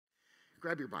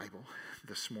Grab your Bible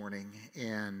this morning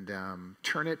and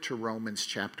turn it to Romans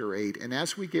chapter 8. And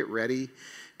as we get ready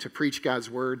to preach God's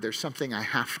word, there's something I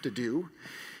have to do.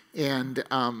 And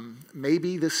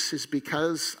maybe this is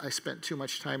because I spent too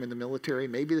much time in the military.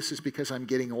 Maybe this is because I'm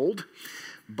getting old.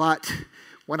 But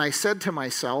when I said to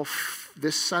myself,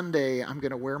 this Sunday I'm going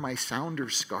to wear my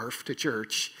Sounders scarf to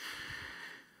church,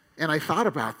 and I thought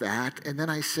about that, and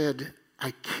then I said,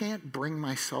 I can't bring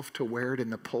myself to wear it in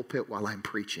the pulpit while I'm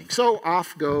preaching. So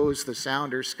off goes the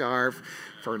Sounders scarf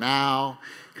for now,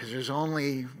 because there's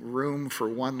only room for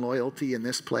one loyalty in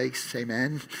this place,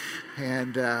 amen?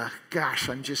 And gosh,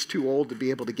 I'm just too old to be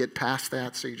able to get past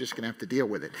that, so you're just going to have to deal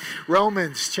with it.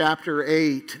 Romans chapter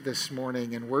 8 this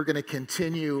morning, and we're going to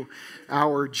continue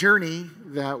our journey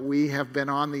that we have been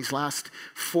on these last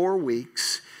 4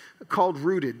 weeks called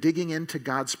Rooted, digging into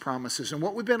God's promises. And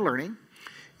what we've been learning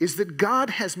is that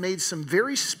God has made some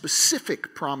very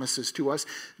specific promises to us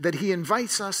that He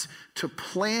invites us to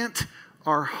plant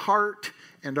our heart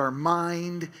and our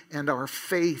mind and our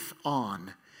faith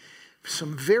on.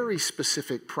 Some very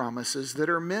specific promises that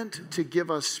are meant to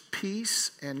give us peace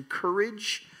and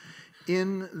courage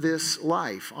in this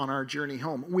life on our journey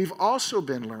home. We've also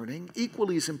been learning,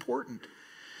 equally as important,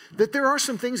 that there are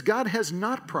some things God has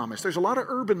not promised. There's a lot of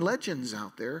urban legends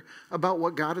out there about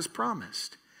what God has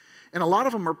promised. And a lot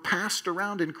of them are passed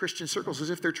around in Christian circles as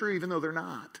if they're true, even though they're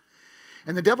not.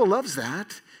 And the devil loves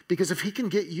that, because if he can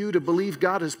get you to believe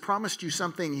God has promised you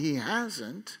something He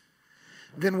hasn't,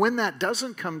 then when that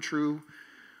doesn't come true,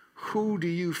 who do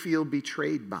you feel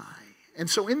betrayed by? And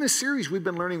so in this series, we've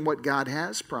been learning what God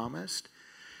has promised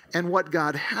and what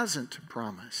God hasn't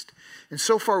promised. And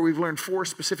so far, we've learned 4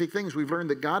 specific things. We've learned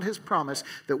that God has promised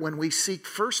that when we seek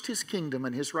first His kingdom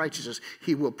and His righteousness,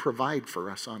 He will provide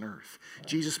for us on earth.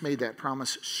 Jesus made that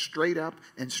promise straight up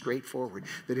and straightforward,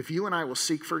 that if you and I will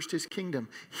seek first His kingdom,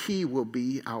 He will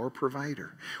be our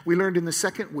provider. We learned in the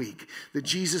second week that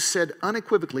Jesus said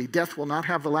unequivocally, death will not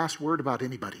have the last word about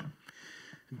anybody.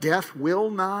 Death will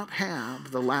not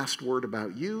have the last word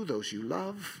about you, those you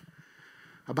love,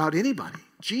 about anybody.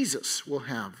 Jesus will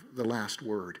have the last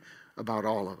word about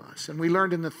all of us. And we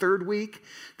learned in the third week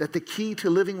that the key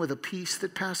to living with a peace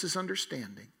that passes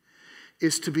understanding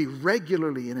is to be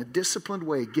regularly, in a disciplined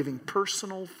way, giving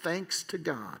personal thanks to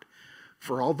God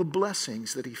for all the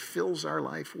blessings that He fills our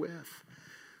life with.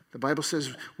 The Bible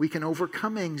says we can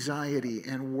overcome anxiety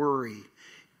and worry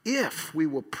if we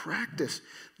will practice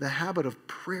the habit of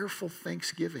prayerful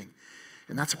thanksgiving.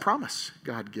 And that's a promise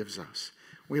God gives us.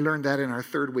 We learned that in our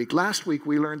third week. Last week,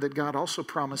 we learned that God also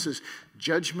promises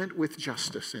judgment with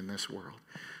justice in this world.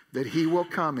 That He will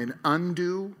come and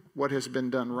undo what has been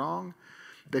done wrong.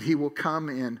 That He will come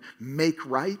and make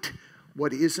right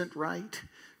what isn't right.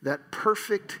 That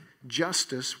perfect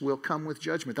justice will come with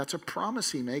judgment. That's a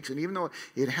promise He makes. And even though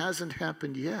it hasn't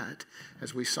happened yet,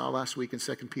 as we saw last week in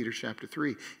 2 Peter chapter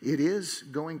 3, it is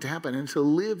going to happen. And to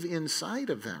live inside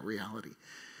of that reality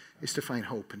is to find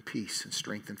hope and peace and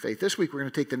strength and faith. This week, we're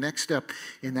going to take the next step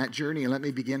in that journey. And let me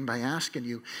begin by asking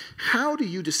you, how do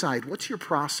you decide? What's your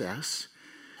process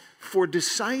for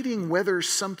deciding whether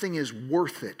something is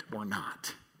worth it or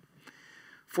not?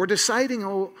 For deciding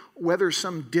whether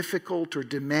some difficult or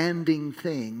demanding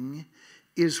thing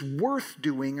is worth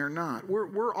doing or not.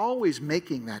 We're always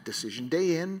making that decision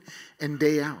day in and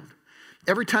day out.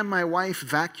 Every time my wife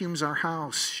vacuums our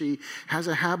house, she has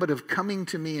a habit of coming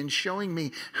to me and showing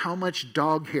me how much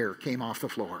dog hair came off the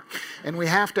floor. And we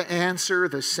have to answer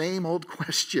the same old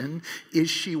question,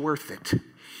 is she worth it?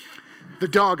 The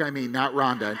dog, I mean, not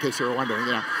Rhonda, in case you were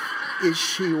wondering, is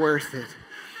she worth it?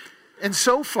 And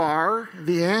so far,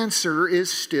 the answer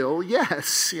is still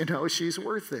yes, she's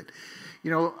worth it.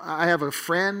 I have a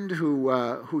friend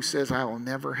who says, I will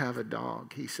never have a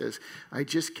dog. He says, I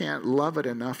just can't love it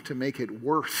enough to make it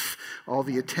worth all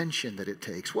the attention that it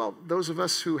takes. Well, those of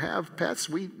us who have pets,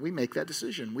 we make that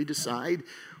decision. We decide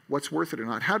what's worth it or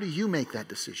not. How do you make that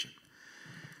decision?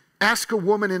 Ask a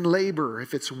woman in labor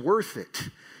if it's worth it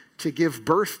to give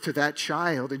birth to that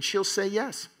child, and she'll say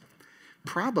yes,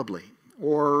 probably.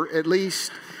 Or at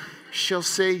least she'll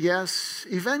say yes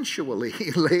eventually,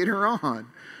 later on.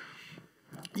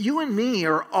 You and me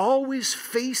are always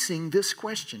facing this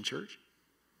question, church.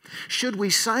 Should we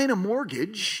sign a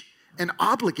mortgage and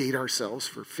obligate ourselves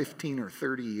for 15 or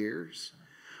 30 years?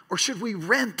 Or should we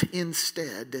rent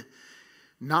instead,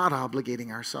 not obligating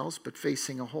ourselves, but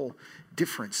facing a whole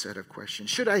different set of questions?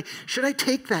 Should I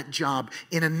take that job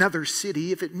in another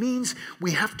city if it means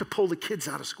we have to pull the kids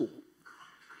out of school?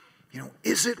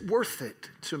 Is it worth it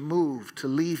to move, to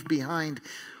leave behind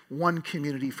one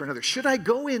community for another? Should I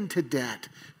go into debt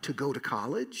to go to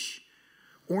college?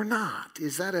 or not?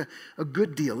 Is that a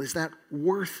good deal? Is that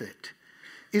worth it?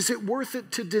 Is it worth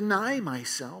it to deny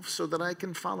myself so that I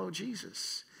can follow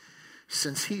Jesus?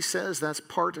 Since he says that's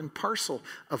part and parcel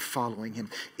of following him.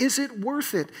 Is it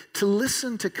worth it to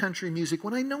listen to country music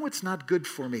when I know it's not good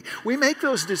for me? We make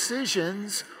those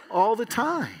decisions all the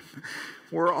time.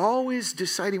 We're always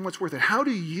deciding what's worth it. How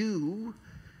do you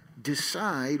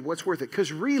decide what's worth it?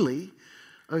 Because really,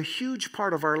 a huge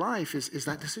part of our life is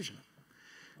that decision,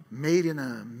 made in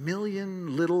a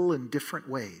million little and different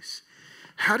ways.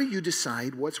 How do you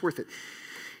decide what's worth it?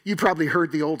 You probably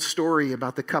heard the old story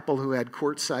about the couple who had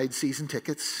courtside season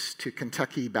tickets to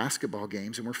Kentucky basketball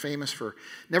games and were famous for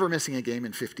never missing a game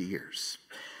in 50 years.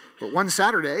 But one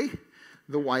Saturday,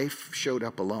 the wife showed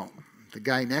up alone. The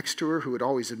guy next to her, who had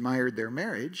always admired their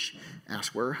marriage,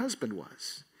 asked where her husband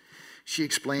was. She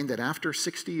explained that after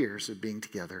 60 years of being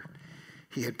together,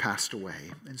 he had passed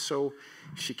away. And so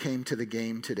she came to the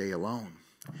game today alone.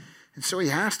 And so he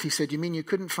said, "You mean you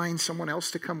couldn't find someone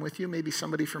else to come with you? Maybe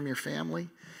somebody from your family?"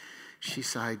 She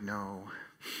sighed, "No,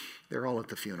 they're all at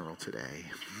the funeral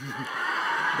today."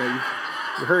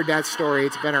 You heard that story.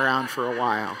 It's been around for a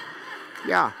while.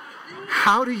 Yeah.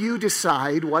 How do you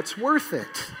decide what's worth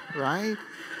it, right?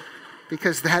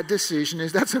 Because that decision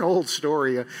that's an old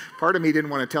story. Part of me didn't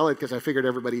want to tell it because I figured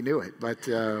everybody knew it. But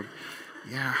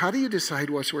how do you decide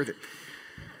what's worth it?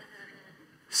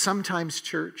 Sometimes,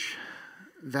 church,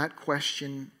 that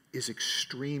question is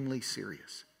extremely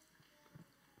serious.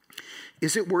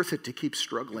 Is it worth it to keep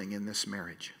struggling in this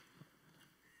marriage?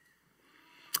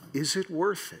 Is it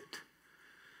worth it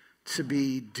to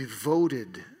be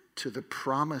devoted to the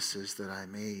promises that I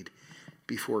made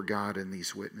before God and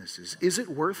these witnesses? Is it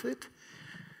worth it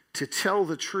to tell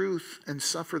the truth and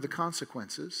suffer the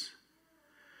consequences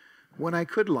when I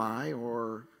could lie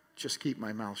or just keep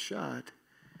my mouth shut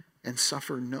and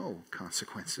suffer no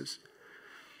consequences?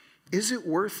 Is it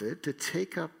worth it to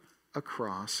take up a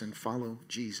cross and follow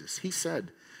Jesus? He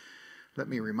said, let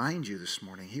me remind you this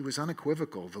morning, he was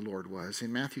unequivocal, the Lord was.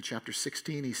 In Matthew chapter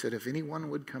 16, he said, if anyone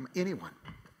would come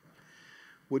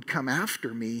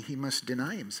after me, he must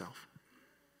deny himself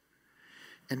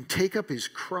and take up his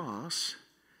cross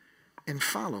and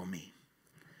follow me.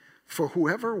 For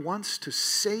whoever wants to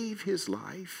save his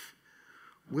life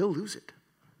will lose it.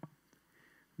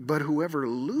 But whoever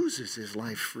loses his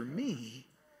life for me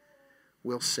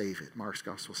will save it. Mark's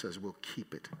gospel says we'll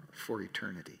keep it for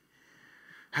eternity.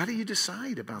 How do you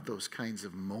decide about those kinds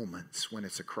of moments when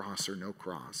it's a cross or no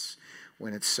cross,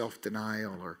 when it's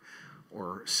self-denial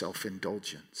or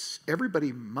self-indulgence?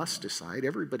 Everybody must decide.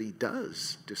 Everybody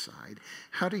does decide.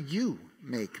 How do you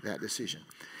make that decision?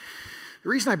 The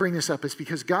reason I bring this up is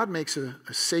because God makes a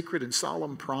sacred and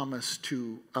solemn promise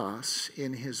to us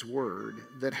in his word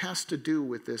that has to do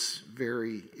with this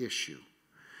very issue.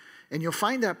 And you'll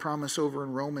find that promise over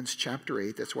in Romans chapter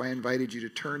 8. That's why I invited you to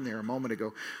turn there a moment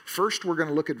ago. First, we're going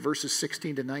to look at verses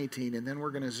 16 to 19, and then we're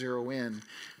going to zero in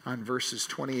on verses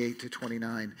 28 to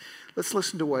 29. Let's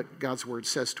listen to what God's word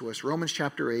says to us. Romans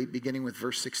chapter 8, beginning with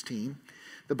verse 16.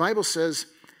 The Bible says,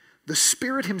 the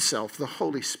Spirit himself, the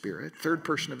Holy Spirit, third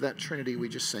person of that Trinity we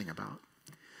just sang about,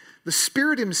 the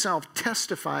Spirit himself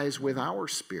testifies with our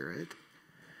spirit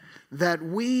that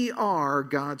we are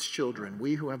God's children.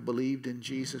 We who have believed in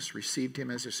Jesus, received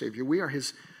him as a Savior. We are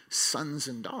his sons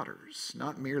and daughters,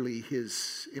 not merely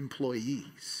his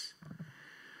employees.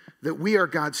 That we are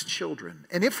God's children.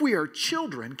 And if we are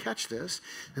children, catch this,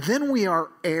 then we are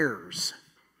heirs.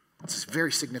 It's a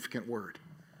very significant word.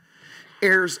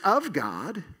 Heirs of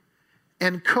God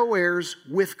and co-heirs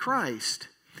with Christ,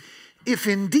 if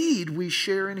indeed we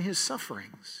share in his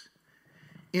sufferings,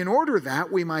 in order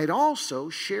that we might also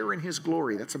share in his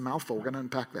glory. That's a mouthful. We're going to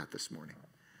unpack that this morning.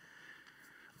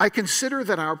 I consider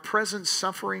that our present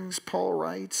sufferings, Paul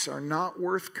writes, are not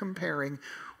worth comparing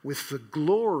with the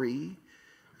glory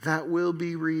that will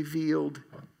be revealed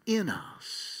in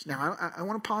us. Now, I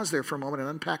want to pause there for a moment and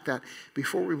unpack that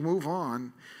before we move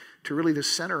on to really the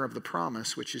center of the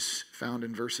promise, which is found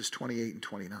in verses 28 and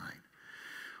 29.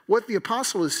 What the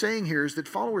apostle is saying here is that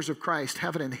followers of Christ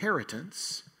have an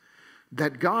inheritance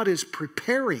that God is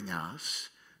preparing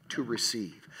us to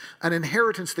receive. An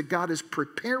inheritance that God is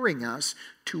preparing us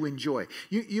to enjoy.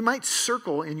 You might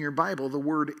circle in your Bible the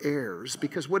word heirs,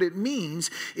 because what it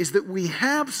means is that we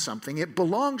have something, it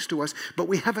belongs to us, but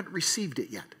we haven't received it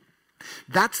yet.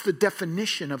 That's the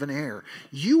definition of an heir.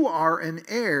 You are an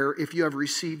heir if you have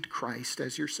received Christ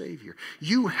as your Savior.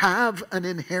 You have an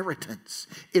inheritance.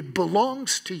 It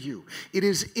belongs to you. It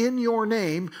is in your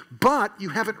name, but you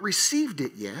haven't received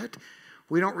it yet.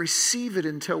 We don't receive it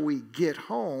until we get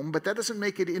home, but that doesn't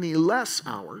make it any less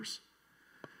ours.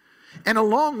 And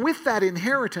along with that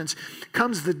inheritance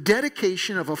comes the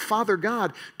dedication of a Father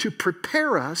God to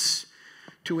prepare us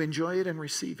to enjoy it and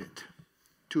receive it,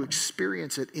 to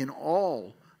experience it in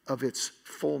all of its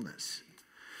fullness.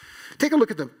 Take a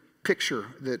look at the picture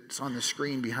that's on the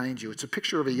screen behind you. It's a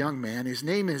picture of a young man. His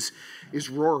name is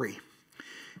Rory.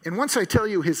 And once I tell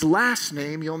you his last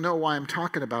name, you'll know why I'm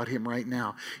talking about him right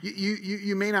now.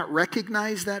 You may not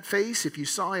recognize that face. If you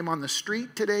saw him on the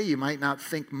street today, you might not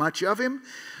think much of him.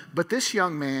 But this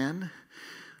young man,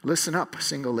 listen up,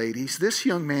 single ladies, this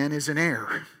young man is an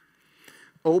heir.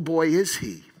 Oh boy, is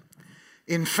he.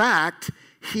 In fact,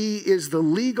 he is the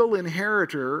legal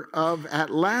inheritor of, at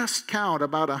last count,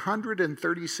 about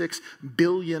 $136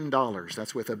 billion.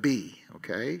 That's with a B,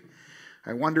 okay?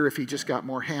 I wonder if he just got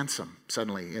more handsome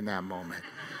suddenly in that moment.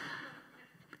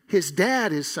 His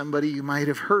dad is somebody you might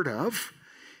have heard of.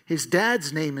 His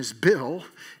dad's name is Bill,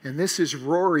 and this is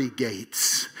Rory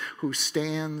Gates, who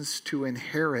stands to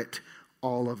inherit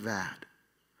all of that.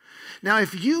 Now,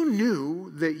 if you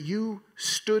knew that you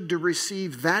stood to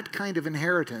receive that kind of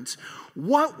inheritance,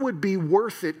 what would be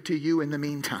worth it to you in the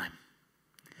meantime?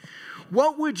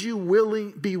 What would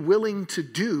you be willing to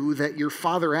do that your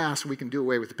father asked? We can do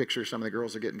away with the picture. Some of the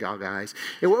girls are getting goggle eyes.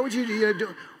 And what would you do?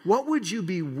 What would you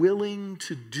be willing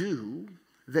to do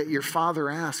that your father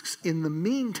asks in the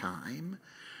meantime,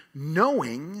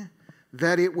 knowing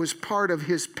that it was part of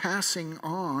his passing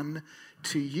on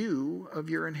to you of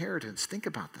your inheritance? Think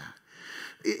about that.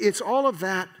 It's all of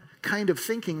that kind of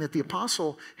thinking that the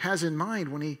apostle has in mind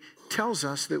when he tells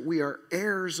us that we are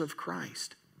heirs of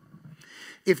Christ.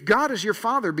 If God is your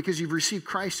father because you've received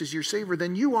Christ as your Savior,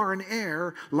 then you are an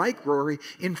heir like Rory.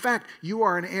 In fact, you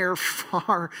are an heir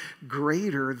far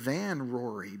greater than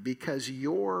Rory because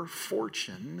your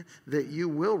fortune that you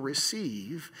will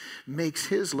receive makes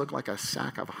his look like a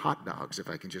sack of hot dogs, if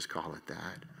I can just call it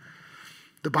that.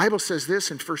 The Bible says this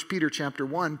in 1 Peter chapter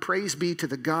 1, "Praise be to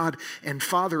the God and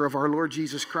Father of our Lord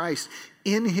Jesus Christ.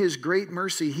 In his great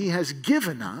mercy, he has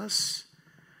given us,"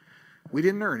 we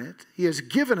didn't earn it, "he has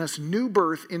given us new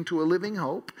birth into a living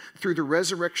hope through the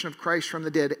resurrection of Christ from the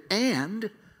dead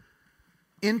and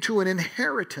into an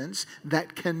inheritance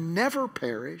that can never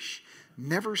perish,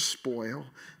 never spoil,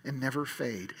 and never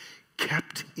fade,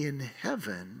 kept in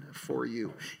heaven for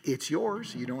you." It's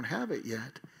yours. You don't have it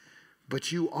yet,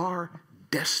 but you are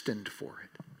destined for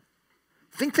it.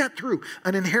 Think that through.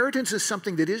 An inheritance is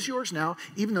something that is yours now,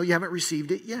 even though you haven't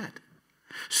received it yet.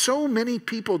 So many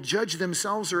people judge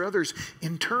themselves or others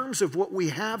in terms of what we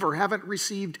have or haven't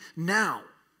received now.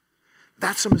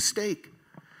 That's a mistake.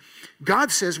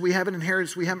 God says we have an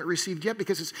inheritance we haven't received yet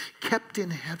because it's kept in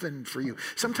heaven for you.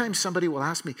 Sometimes somebody will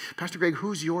ask me, "Pastor Greg,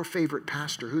 who's your favorite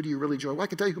pastor? Who do you really enjoy?" Well, I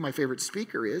can tell you who my favorite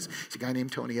speaker is. It's a guy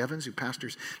named Tony Evans who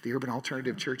pastors the Urban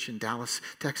Alternative Church in Dallas,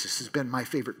 Texas. Has been my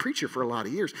favorite preacher for a lot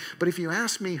of years. But if you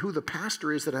ask me who the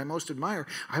pastor is that I most admire,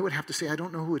 I would have to say I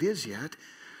don't know who it is yet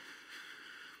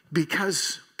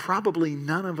because probably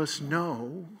none of us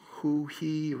know who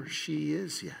he or she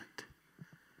is yet.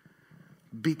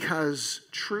 Because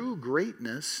true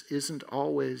greatness isn't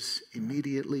always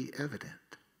immediately evident.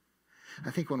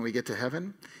 I think when we get to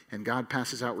heaven and God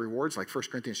passes out rewards, like 1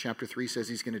 Corinthians chapter 3 says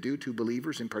he's going to do to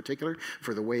believers in particular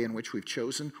for the way in which we've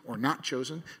chosen or not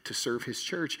chosen to serve his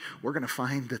church, we're going to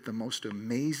find that the most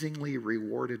amazingly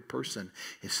rewarded person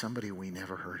is somebody we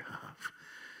never heard of.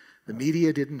 The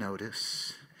media didn't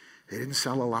notice. They didn't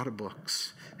sell a lot of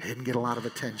books. They didn't get a lot of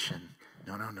attention.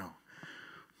 No.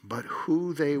 But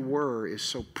who they were is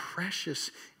so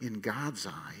precious in God's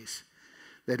eyes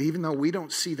that even though we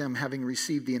don't see them having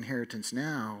received the inheritance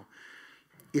now,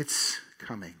 it's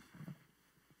coming.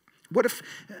 What if,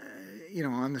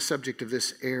 on the subject of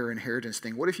this heir inheritance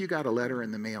thing, what if you got a letter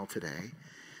in the mail today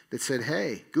that said,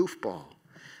 "Hey, goofball,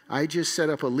 I just set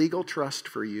up a legal trust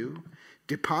for you,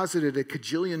 deposited a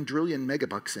kajillion, drillion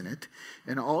megabucks in it,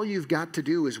 and all you've got to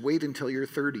do is wait until you're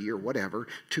 30 or whatever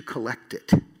to collect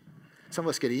it." Some of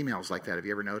us get emails like that. Have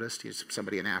you ever noticed?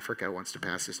 Somebody in Africa wants to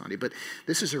pass this on to you. But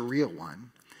this is a real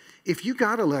one. If you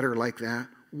got a letter like that,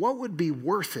 what would be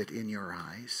worth it in your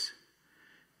eyes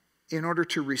in order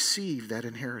to receive that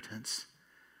inheritance?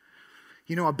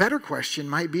 A better question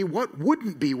might be, what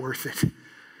wouldn't be worth it?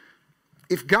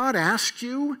 If God asked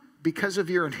you, because of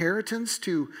your inheritance,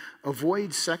 to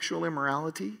avoid sexual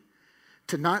immorality,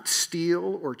 to not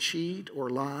steal or cheat or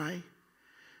lie,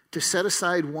 to set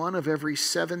aside one of every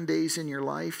 7 days in your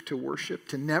life to worship,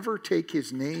 to never take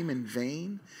his name in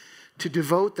vain, to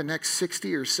devote the next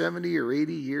 60 or 70 or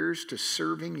 80 years to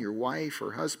serving your wife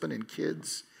or husband and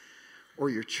kids or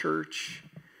your church,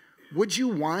 would you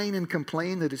whine and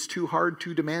complain that it's too hard,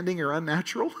 too demanding, or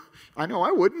unnatural? I know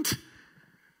I wouldn't.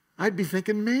 I'd be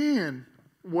thinking, man,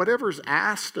 whatever's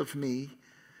asked of me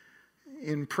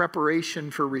in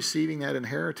preparation for receiving that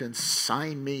inheritance,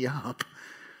 sign me up,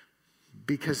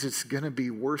 because it's going to be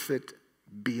worth it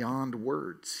beyond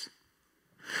words.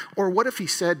 Or what if he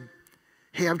said,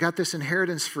 hey, I've got this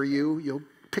inheritance for you. You'll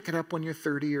pick it up when you're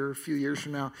 30 or a few years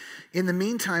from now. In the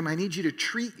meantime, I need you to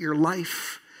treat your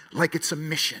life like it's a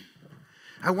mission.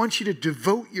 I want you to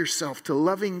devote yourself to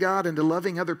loving God and to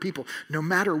loving other people, no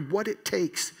matter what it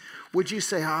takes. Would you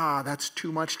say, that's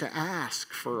too much to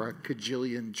ask for a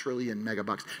cajillion, trillion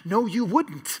megabucks? No, you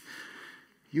wouldn't.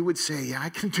 You would say, yeah, I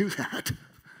can do that.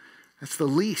 That's the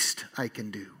least I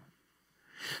can do.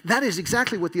 That is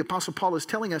exactly what the Apostle Paul is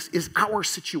telling us is our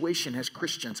situation as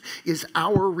Christians, is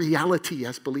our reality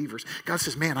as believers. God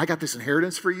says, man, I got this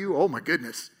inheritance for you. Oh, my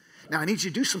goodness. Now, I need you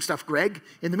to do some stuff, Greg.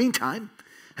 In the meantime,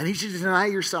 I need you to deny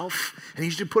yourself. I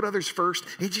need you to put others first.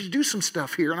 I need you to do some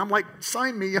stuff here. And I'm like,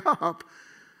 sign me up.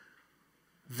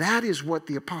 That is what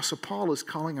the Apostle Paul is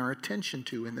calling our attention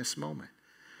to in this moment.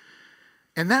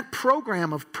 And that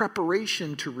program of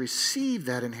preparation to receive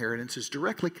that inheritance is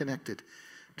directly connected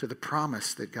to the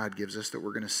promise that God gives us that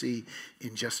we're going to see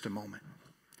in just a moment.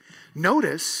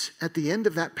 Notice at the end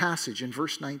of that passage in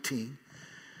verse 19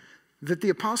 that the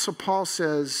Apostle Paul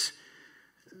says,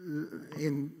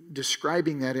 in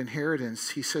describing that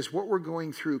inheritance, he says, what we're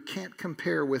going through can't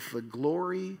compare with the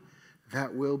glory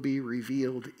that will be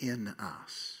revealed in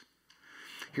us.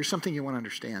 Here's something you want to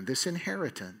understand. This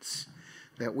inheritance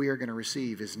that we are going to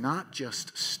receive is not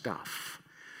just stuff.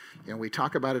 We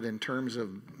talk about it in terms of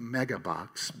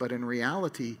megabucks, but in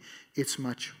reality, it's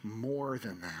much more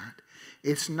than that.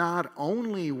 It's not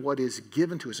only what is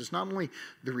given to us. It's not only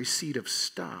the receipt of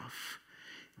stuff.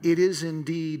 It is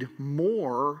indeed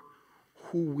more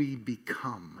who we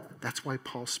become. That's why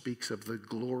Paul speaks of the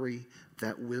glory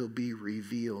that will be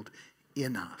revealed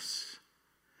in us.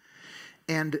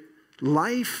 And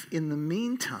life in the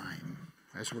meantime,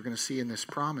 as we're going to see in this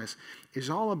promise, is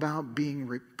all about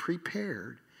being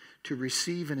prepared to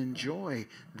receive and enjoy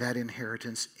that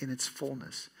inheritance in its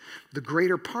fullness. The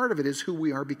greater part of it is who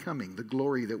we are becoming, the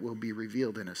glory that will be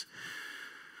revealed in us.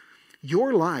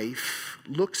 Your life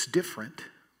looks different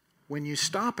when you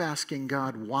stop asking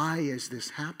God, why is this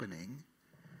happening?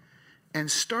 And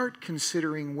start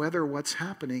considering whether what's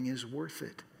happening is worth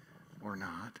it or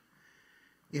not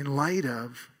in light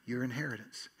of your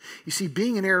inheritance. You see,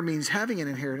 being an heir means having an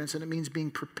inheritance, and it means being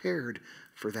prepared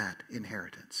for that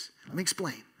inheritance. Let me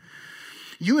explain.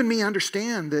 You and me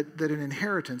understand that an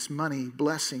inheritance, money,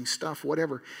 blessing, stuff,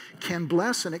 whatever, can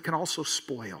bless and it can also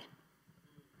spoil.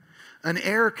 An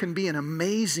heir can be an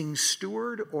amazing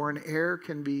steward, or an heir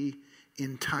can be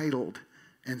entitled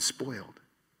and spoiled.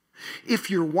 If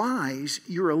you're wise,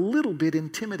 you're a little bit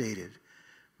intimidated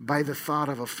by the thought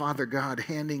of a Father God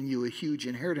handing you a huge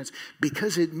inheritance,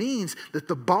 because it means that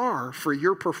the bar for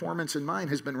your performance and mine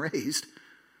has been raised.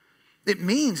 It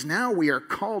means now we are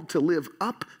called to live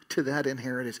up to that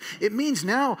inheritance. It means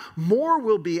now more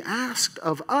will be asked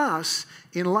of us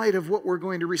in light of what we're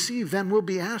going to receive than will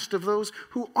be asked of those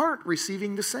who aren't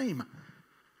receiving the same.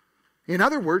 In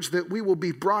other words, that we will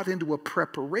be brought into a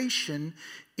preparation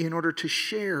in order to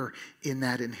share in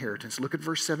that inheritance. Look at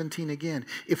verse 17 again.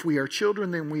 If we are children,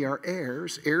 then we are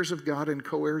heirs, heirs of God and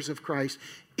co-heirs of Christ,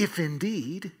 if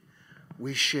indeed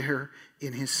we share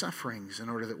in his sufferings, in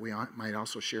order that we might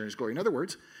also share in his glory. In other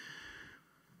words,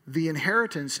 the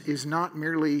inheritance is not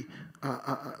merely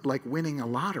like winning a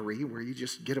lottery where you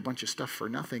just get a bunch of stuff for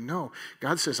nothing. No,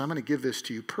 God says, I'm going to give this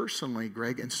to you personally,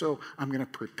 Greg, and so I'm going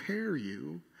to prepare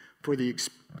you for the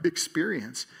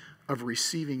experience of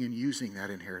receiving and using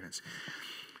that inheritance.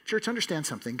 Church, understand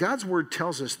something. God's word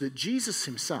tells us that Jesus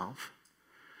himself,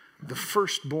 the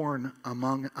firstborn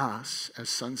among us as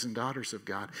sons and daughters of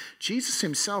God, Jesus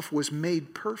himself was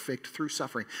made perfect through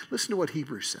suffering. Listen to what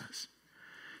Hebrews says.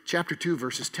 Chapter 2,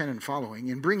 verses 10 and following.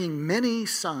 In bringing many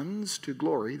sons to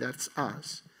glory, that's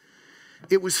us,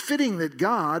 it was fitting that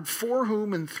God, for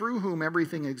whom and through whom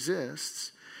everything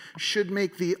exists, should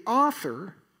make the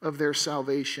author of their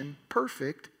salvation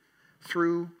perfect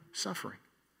through suffering.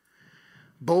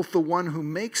 Both the one who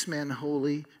makes men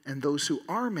holy and those who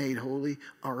are made holy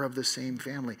are of the same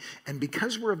family. And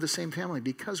because we're of the same family,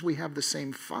 because we have the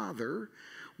same Father,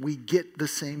 we get the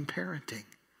same parenting.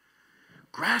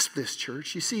 Grasp this,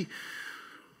 church. You see,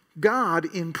 God,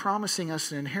 in promising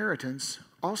us an inheritance,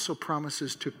 also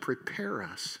promises to prepare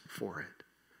us for it.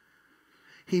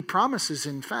 He promises,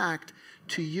 in fact,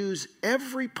 to use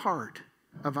every part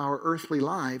of our earthly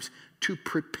lives to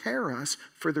prepare us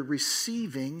for the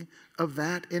receiving of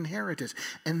that inheritance.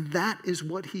 And that is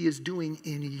what he is doing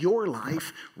in your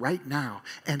life right now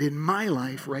and in my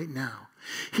life right now.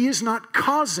 He is not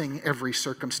causing every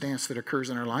circumstance that occurs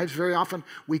in our lives. Very often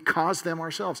we cause them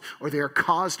ourselves, or they are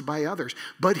caused by others.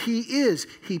 But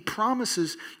He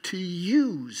promises to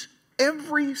use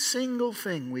every single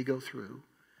thing we go through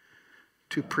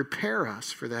to prepare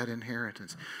us for that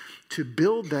inheritance, to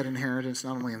build that inheritance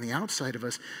not only on the outside of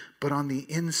us, but on the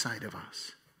inside of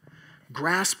us.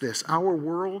 Grasp this. Our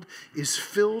world is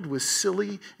filled with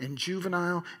silly and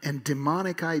juvenile and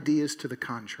demonic ideas to the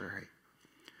contrary.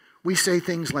 We say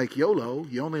things like, YOLO,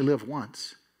 you only live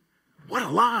once. What a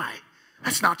lie.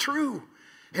 That's not true.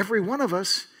 Every one of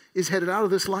us is headed out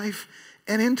of this life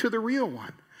and into the real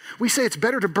one. We say it's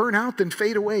better to burn out than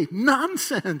fade away.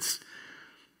 Nonsense.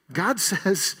 God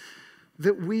says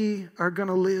that we are going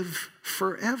to live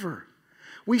forever.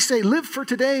 We say live for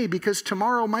today because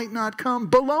tomorrow might not come.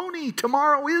 Baloney,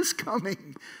 tomorrow is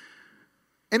coming.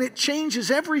 And it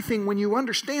changes everything when you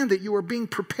understand that you are being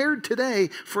prepared today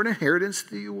for an inheritance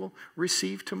that you will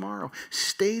receive tomorrow.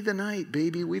 Stay the night,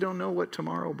 baby. We don't know what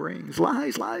tomorrow brings.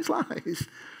 Lies, lies, lies.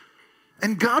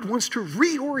 And God wants to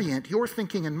reorient your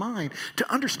thinking and mine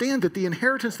to understand that the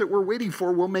inheritance that we're waiting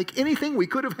for will make anything we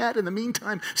could have had in the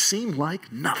meantime seem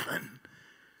like nothing.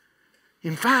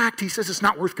 In fact, He says it's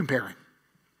not worth comparing.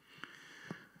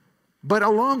 But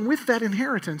along with that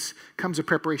inheritance comes a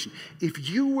preparation. If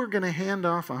you were going to hand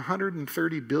off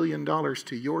 $130 billion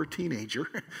to your teenager,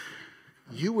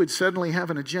 you would suddenly have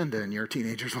an agenda in your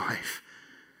teenager's life.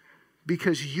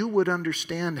 Because you would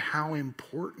understand how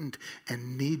important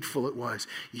and needful it was.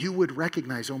 You would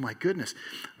recognize, oh my goodness,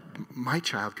 my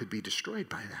child could be destroyed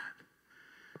by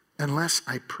that unless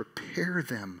I prepare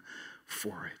them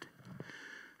for it.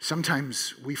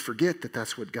 Sometimes we forget that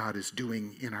that's what God is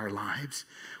doing in our lives.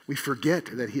 We forget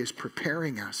that He is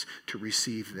preparing us to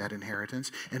receive that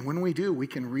inheritance. And when we do, we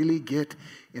can really get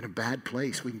in a bad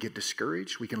place. We can get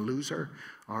discouraged. We can lose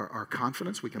our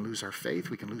confidence. We can lose our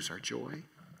faith. We can lose our joy.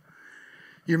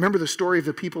 You remember the story of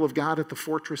the people of God at the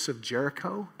fortress of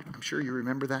Jericho? I'm sure you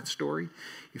remember that story.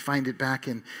 You find it back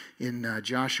in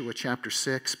Joshua chapter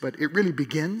 6, but it really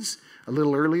begins a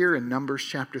little earlier in Numbers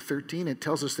chapter 13. It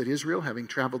tells us that Israel, having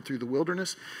traveled through the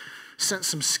wilderness, sent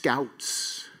some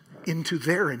scouts into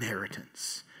their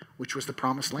inheritance, which was the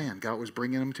promised land. God was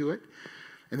bringing them to it.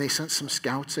 And they sent some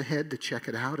scouts ahead to check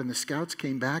it out. And the scouts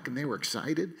came back and they were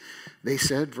excited. They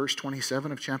said, verse 27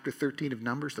 of chapter 13 of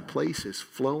Numbers, the place is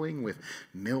flowing with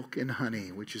milk and honey,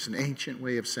 which is an ancient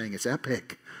way of saying it's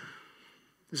epic.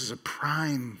 This is a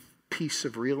prime piece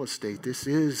of real estate. This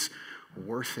is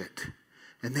worth it.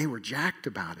 And they were jacked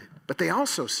about it. But they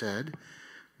also said,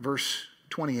 verse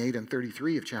 28 and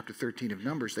 33 of chapter 13 of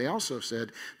Numbers, they also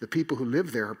said the people who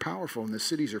live there are powerful and the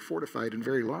cities are fortified and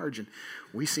very large, and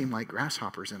we seem like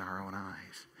grasshoppers in our own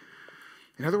eyes.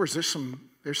 In other words, there's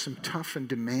some tough and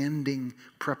demanding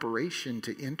preparation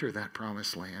to enter that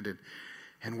promised land,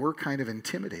 and we're kind of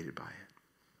intimidated by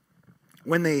it.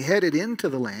 When they headed into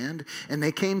the land and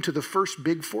they came to the first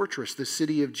big fortress, the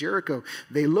city of Jericho,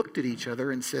 they looked at each other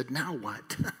and said, now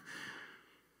what?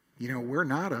 We're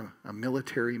not a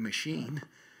military machine.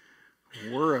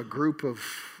 We're a group of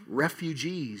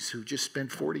refugees who just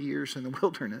spent 40 years in the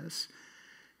wilderness,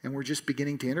 and we're just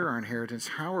beginning to enter our inheritance.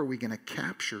 How are we going to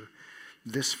capture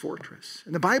this fortress?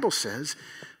 And the Bible says,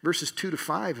 verses 2 to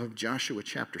 5 of Joshua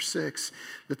chapter 6,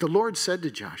 that the Lord said to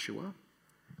Joshua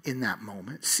in that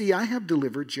moment, see, I have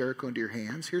delivered Jericho into your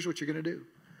hands. Here's what you're going to do.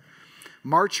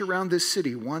 March around this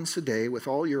city once a day with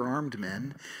all your armed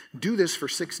men. Do this for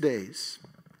 6 days.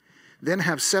 Then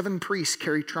have 7 priests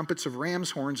carry trumpets of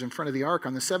ram's horns in front of the ark.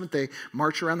 On the 7th day,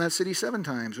 march around that city 7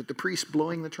 times with the priests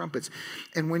blowing the trumpets.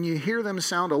 And when you hear them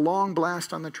sound a long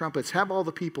blast on the trumpets, have all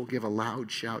the people give a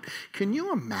loud shout. Can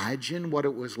you imagine what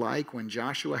it was like when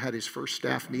Joshua had his first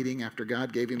staff meeting after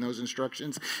God gave him those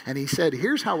instructions? And he said,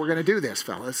 here's how we're going to do this,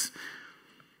 fellas.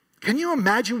 Can you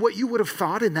imagine what you would have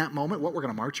thought in that moment? What, we're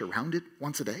going to march around it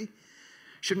once a day?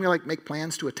 Shouldn't we make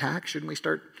plans to attack? Shouldn't we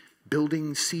start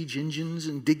building siege engines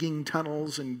and digging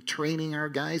tunnels and training our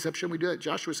guys up? Shouldn't we do that?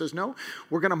 Joshua says, no,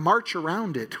 we're going to march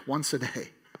around it once a day.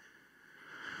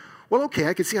 Well, okay,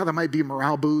 I could see how that might be a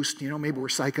morale boost. Maybe we're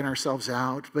psyching ourselves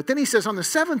out. But then he says on the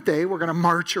 7th day, we're going to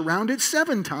march around it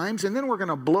 7 times, and then we're going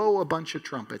to blow a bunch of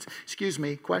trumpets. Excuse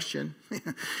me, question.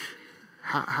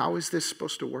 How is this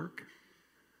supposed to work?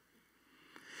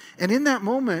 And in that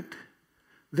moment,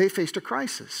 they faced a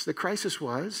crisis. The crisis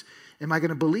was, am I going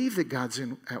to believe that God's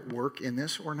at work in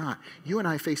this or not? You and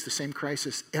I face the same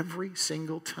crisis every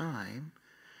single time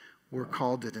we're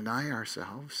called to deny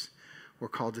ourselves. We're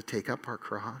called to take up our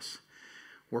cross.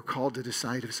 We're called to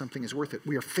decide if something is worth it.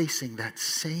 We are facing that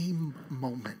same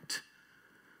moment.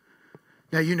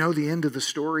 Now, you know the end of the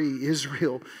story.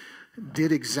 Israel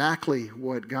did exactly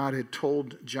what God had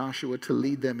told Joshua to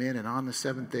lead them in, and on the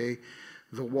seventh day,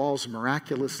 the walls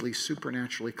miraculously,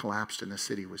 supernaturally collapsed and the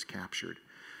city was captured.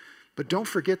 But don't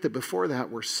forget that before that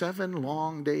were 7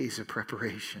 long days of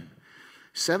preparation.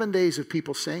 7 days of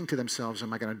people saying to themselves,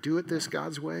 am I going to do it this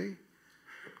God's way?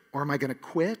 Or am I going to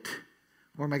quit?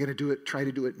 Or am I going to try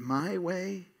to do it my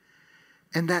way?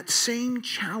 And that same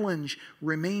challenge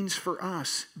remains for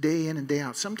us day in and day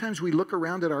out. Sometimes we look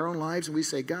around at our own lives and we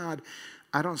say, God,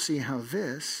 I don't see how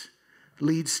this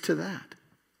leads to that.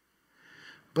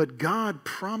 But God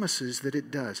promises that it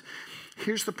does.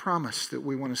 Here's the promise that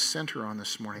we want to center on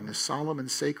this morning, the solemn and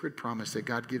sacred promise that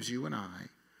God gives you and I.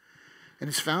 And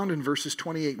it's found in verses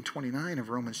 28 and 29 of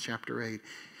Romans chapter 8.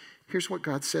 Here's what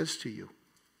God says to you.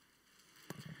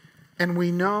 And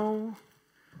we know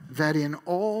that in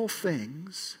all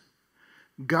things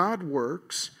God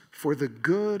works for the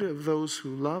good of those who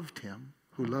love him,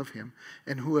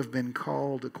 and who have been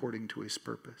called according to his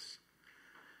purpose.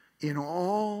 In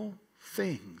all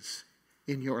things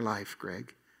in your life,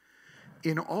 Greg,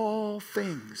 in all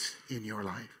things in your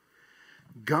life,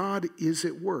 God is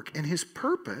at work. And his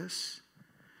purpose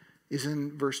is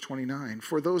in verse 29.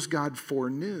 For those God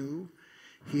foreknew,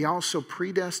 he also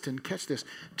predestined, catch this,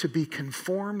 to be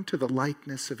conformed to the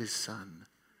likeness of his Son,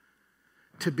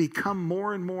 to become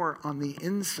more and more on the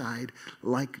inside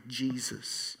like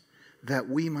Jesus, that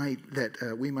we might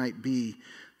be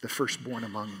the firstborn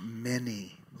among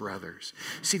many brothers.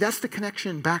 See, that's the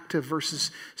connection back to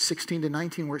verses 16 to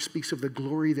 19 where it speaks of the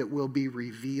glory that will be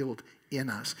revealed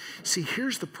in us. See,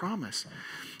 here's the promise.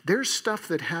 There's stuff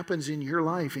that happens in your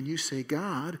life and you say,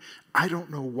 God, I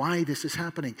don't know why this is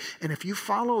happening. And if you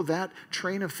follow that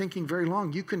train of thinking very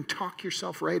long, you can talk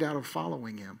yourself right out of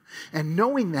following him. And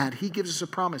knowing that, he gives us a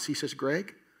promise. He says,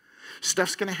 Greg,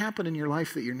 stuff's going to happen in your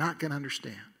life that you're not going to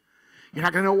understand. You're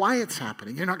not going to know why it's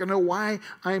happening. You're not going to know why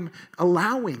I'm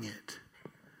allowing it.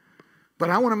 But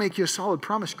I want to make you a solid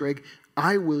promise, Greg.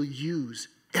 I will use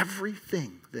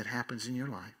everything that happens in your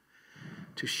life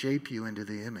to shape you into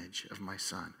the image of my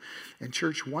Son. And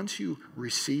church, once you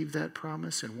receive that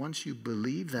promise and once you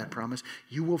believe that promise,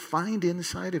 you will find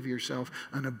inside of yourself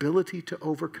an ability to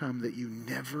overcome that you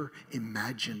never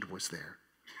imagined was there.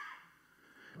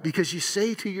 Because you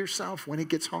say to yourself when it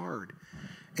gets hard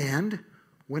and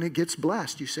when it gets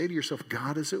blessed, you say to yourself,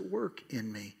 God is at work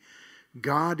in me.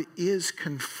 God is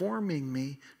conforming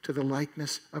me to the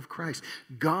likeness of Christ.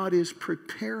 God is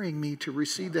preparing me to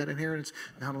receive that inheritance,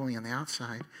 not only on the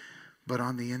outside, but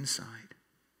on the inside.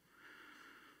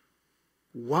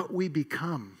 What we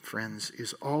become, friends,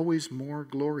 is always more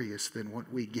glorious than what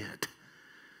we get.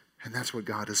 And that's what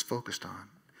God is focused on.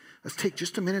 Let's take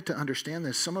just a minute to understand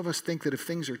this. Some of us think that if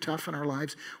things are tough in our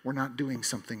lives, we're not doing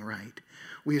something right.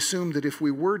 We assume that if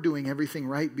we were doing everything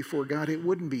right before God, it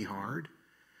wouldn't be hard.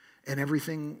 And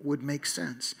everything would make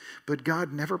sense. But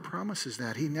God never promises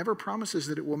that. He never promises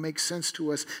that it will make sense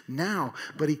to us now.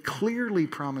 But he clearly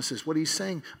promises, what he's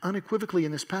saying unequivocally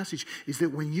in this passage, is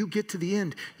that when you get to the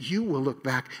end, you will look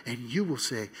back and you will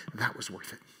say, that was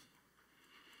worth it.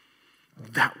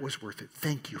 That was worth it.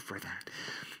 Thank you for that.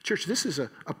 Church, this is a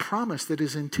promise that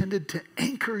is intended to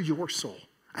anchor your soul.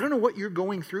 I don't know what you're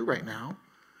going through right now,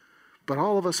 but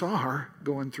all of us are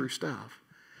going through stuff.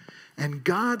 And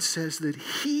God says that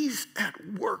he's at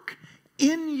work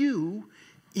in you,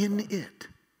 in it.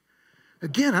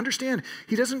 Again, understand,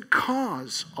 he doesn't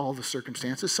cause all the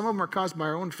circumstances. Some of them are caused by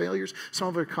our own failures. Some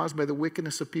of them are caused by the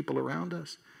wickedness of people around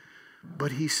us.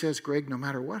 But he says, Greg, no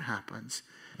matter what happens,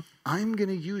 I'm going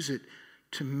to use it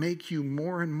to make you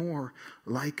more and more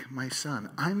like my Son.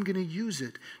 I'm going to use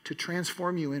it to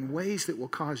transform you in ways that will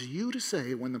cause you to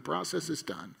say, when the process is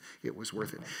done, it was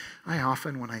worth it. I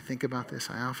often, when I think about this,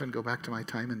 I often go back to my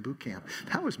time in boot camp.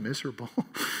 That was miserable.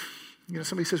 You know,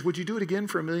 somebody says, would you do it again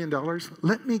for $1 million?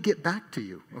 Let me get back to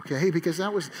you, okay? Because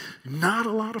that was not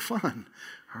a lot of fun,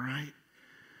 all right?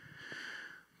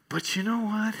 But you know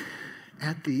what?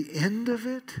 At the end of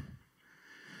it,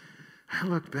 I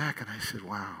looked back and I said,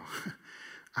 wow,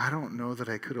 I don't know that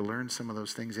I could have learned some of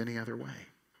those things any other way.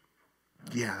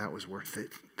 Yeah, that was worth it.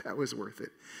 That was worth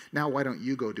it. Now, why don't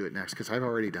you go do it next? Because I've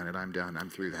already done it. I'm done. I'm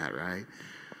through that, right?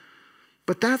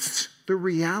 But that's the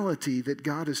reality that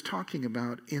God is talking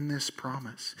about in this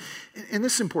promise. And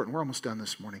this is important. We're almost done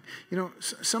this morning. You know,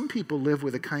 some people live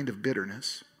with a kind of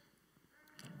bitterness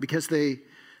because they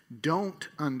don't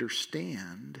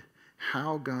understand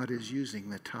how God is using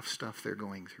the tough stuff they're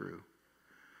going through.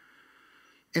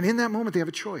 And in that moment, they have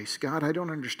a choice. God, I don't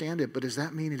understand it, but does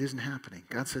that mean it isn't happening?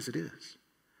 God says it is.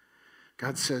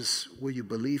 God says, will you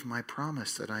believe my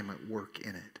promise that I'm at work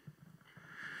in it?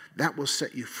 That will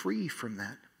set you free from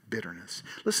that bitterness.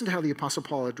 Listen to how the Apostle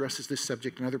Paul addresses this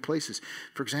subject in other places.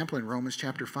 For example, in Romans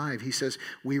chapter 5, he says,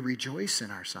 we rejoice in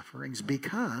our sufferings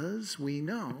because we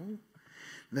know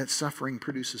that suffering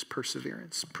produces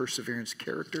perseverance, perseverance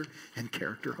character, and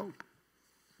character hope.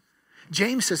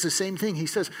 James says the same thing. He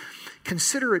says,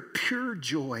 consider it pure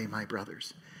joy, my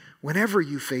brothers, whenever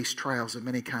you face trials of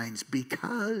many kinds,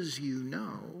 because you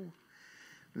know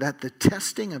that the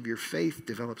testing of your faith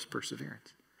develops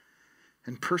perseverance.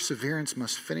 And perseverance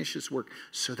must finish its work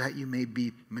so that you may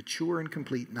be mature and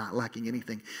complete, not lacking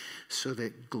anything, so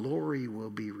that glory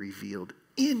will be revealed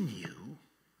in you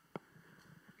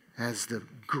as the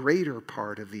greater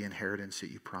part of the inheritance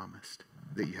that you promised,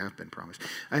 that you have been promised.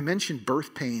 I mentioned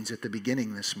birth pains at the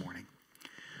beginning this morning.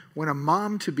 When a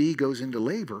mom-to-be goes into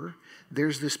labor,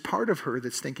 there's this part of her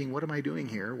that's thinking, what am I doing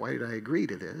here? Why did I agree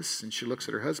to this? And she looks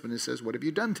at her husband and says, what have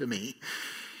you done to me?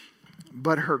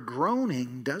 But her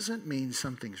groaning doesn't mean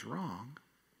something's wrong.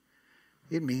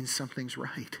 It means something's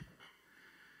right.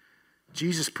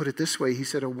 Jesus put it this way. He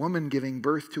said, a woman giving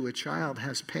birth to a child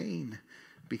has pain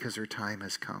because her time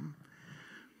has come.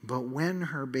 But when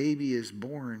her baby is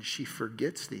born, she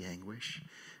forgets the anguish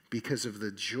because of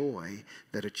the joy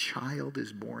that a child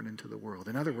is born into the world.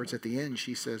 In other words, at the end,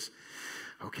 she says,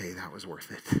 okay, that was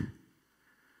worth it.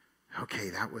 Okay,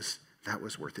 that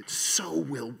was worth it. So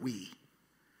will we.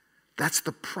 That's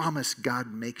the promise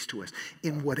God makes to us.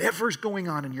 In whatever's going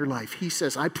on in your life, he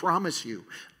says, I promise you,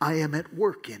 I am at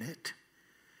work in it,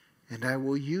 and I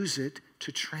will use it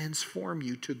to transform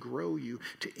you, to grow you,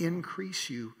 to increase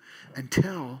you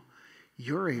until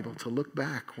you're able to look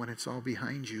back when it's all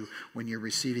behind you, when you're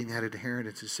receiving that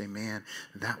inheritance and say, man,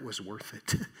 that was worth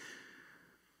it.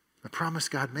 The promise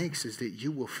God makes is that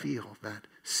you will feel that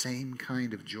same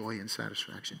kind of joy and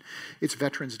satisfaction. It's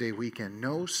Veterans Day weekend.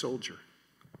 No soldier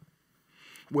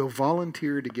will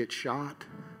volunteer to get shot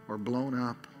or blown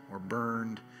up or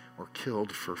burned or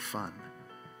killed for fun.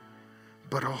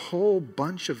 But a whole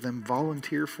bunch of them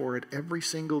volunteer for it every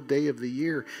single day of the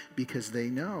year because they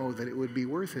know that it would be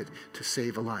worth it to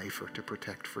save a life or to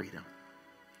protect freedom.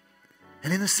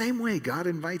 And in the same way, God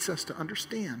invites us to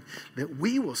understand that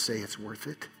we will say it's worth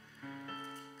it.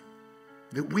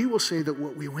 That we will say that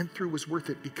what we went through was worth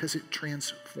it because it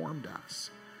transformed us.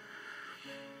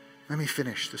 Let me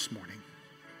finish this morning.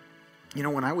 You know,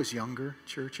 when I was younger,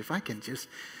 church, if I can just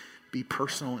be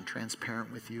personal and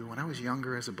transparent with you, when I was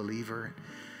younger as a believer,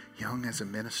 young as a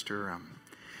minister,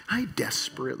 I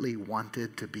desperately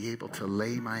wanted to be able to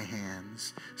lay my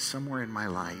hands somewhere in my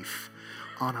life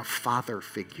on a father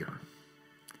figure.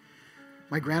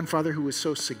 My grandfather, who was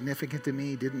so significant to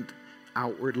me, didn't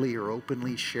outwardly or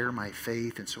openly share my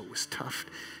faith, and so it was tough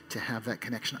to have that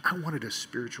connection. I wanted a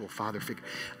spiritual father figure.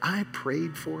 I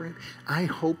prayed for it. I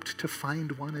hoped to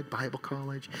find one at Bible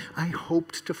college. I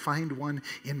hoped to find one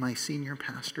in my senior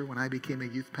pastor when I became a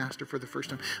youth pastor for the first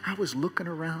time. I was looking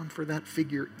around for that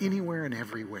figure anywhere and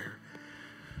everywhere.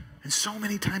 And so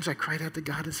many times I cried out to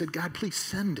God and said, God, please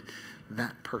send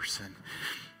that person.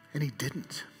 And he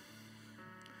didn't.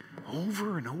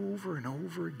 Over and over and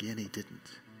over again, he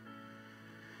didn't.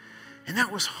 And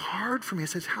that was hard for me. I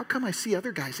said, how come I see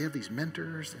other guys, they have these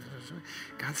mentors?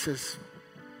 God says,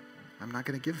 I'm not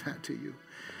going to give that to you.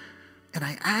 And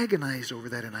I agonized over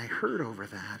that and I hurt over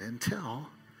that until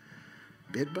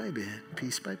bit by bit,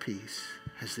 piece by piece,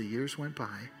 as the years went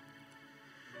by,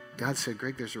 God said,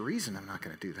 Greg, there's a reason I'm not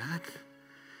going to do that.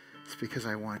 It's because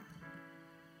I want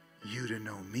you to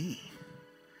know me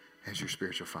as your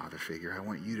spiritual father figure. I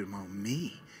want you to know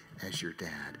me as your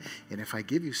dad. And if I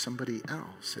give you somebody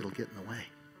else, it'll get in the way.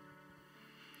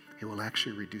 It will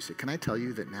actually reduce it. Can I tell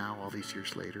you that now, all these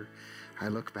years later, I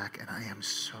look back and I am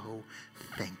so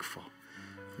thankful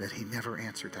that he never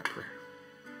answered that prayer.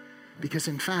 Because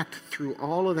in fact, through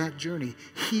all of that journey,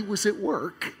 he was at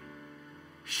work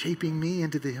shaping me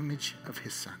into the image of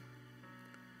his son.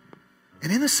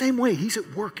 And in the same way, he's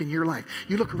at work in your life.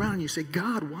 You look around and you say,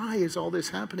 God, why is all this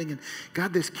happening? And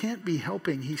God, this can't be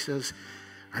helping. He says,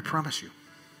 I promise you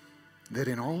that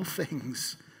in all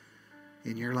things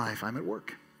in your life, I'm at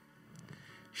work,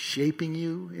 shaping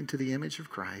you into the image of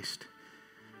Christ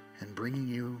and bringing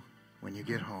you, when you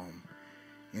get home,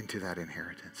 into that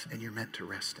inheritance. And you're meant to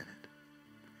rest in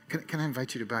it. Can I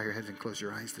invite you to bow your heads and close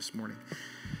your eyes this morning?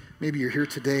 Maybe you're here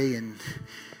today and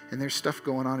there's stuff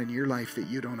going on in your life that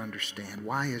you don't understand.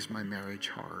 Why is my marriage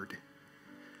hard?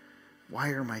 Why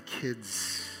are my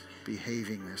kids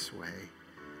behaving this way?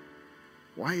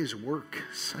 Why is work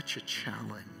such a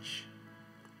challenge?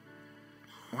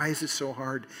 Why is it so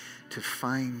hard to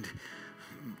find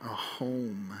a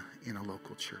home in a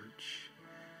local church?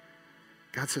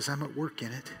 God says, I'm at work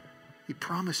in it. He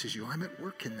promises you, I'm at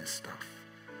work in this stuff.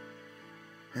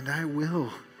 And I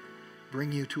will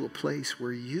bring you to a place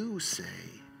where you say,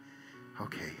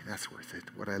 okay, that's worth it.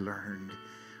 What I learned,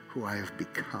 who I have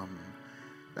become,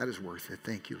 that is worth it.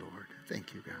 Thank you, Lord.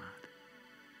 Thank you, God.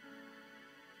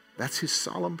 That's his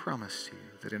solemn promise to you,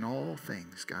 that in all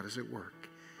things God is at work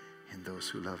in those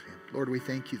who love him. Lord, we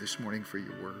thank you this morning for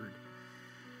your word.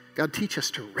 God, teach us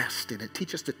to rest in it.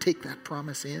 Teach us to take that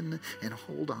promise in and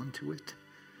hold on to it.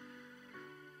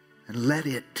 And let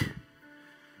it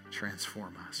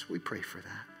transform us. We pray for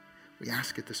that. We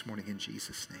ask it this morning in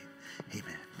Jesus' name.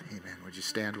 Amen. Amen. Would you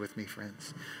stand with me,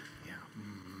 friends? Yeah.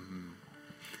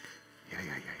 Yeah.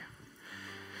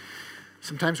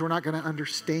 Sometimes we're not going to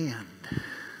understand,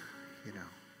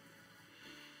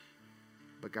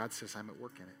 But God says, I'm at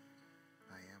work in it.